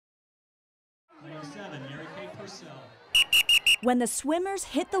When the swimmers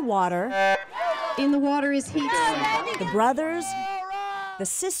hit the water, In the water is heat. the brothers, the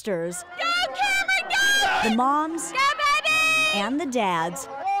sisters, Go, Cameron, go! the moms, Go, baby! and the dads,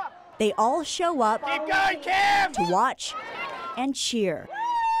 they all show up Keep going, Cam! to watch and cheer.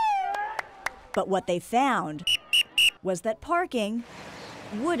 But what they found was that parking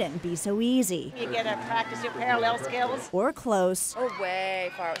wouldn't be so easy You get to practice your parallel skills. or close Oh,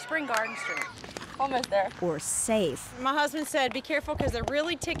 way far. Spring Garden Street. Almost there. or safe. My husband said, be careful because they're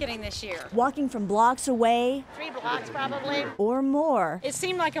really ticketing this year. Walking from blocks away 3 blocks probably. or more It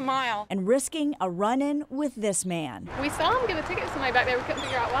seemed like a mile. and risking a run-in with this man. We saw him give a ticket to somebody back there. We couldn't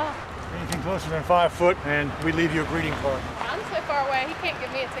figure out why. Anything closer than 5 foot, and we leave you a greeting card. I'm so far away, he can't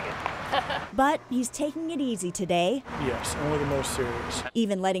give me a ticket. But he's taking it easy today, Yes, only the most serious.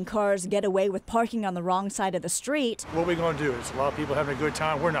 even letting cars get away with parking on the wrong side of the street. What we're going to do is a lot of people having a good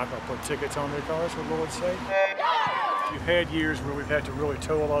time. We're not going to put tickets on their cars, for Lord's sake. We've had years where we've had to really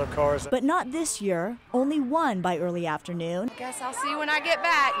tow a lot of cars. But not this year, only one by early afternoon. Guess I'll see you when I get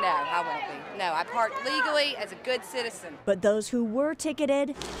back. No, I won't be. No, I parked legally as a good citizen. But those who were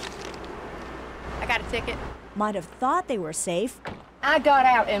ticketed I got a ticket. might have thought they were safe, I got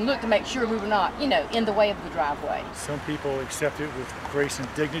out and looked to make sure we were not, in the way of the driveway. Some people accept it with grace and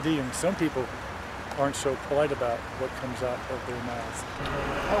dignity, and some people aren't so polite about what comes out of their mouths.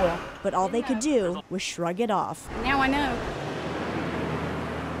 Oh well. but all they could do was shrug it off. Now I know.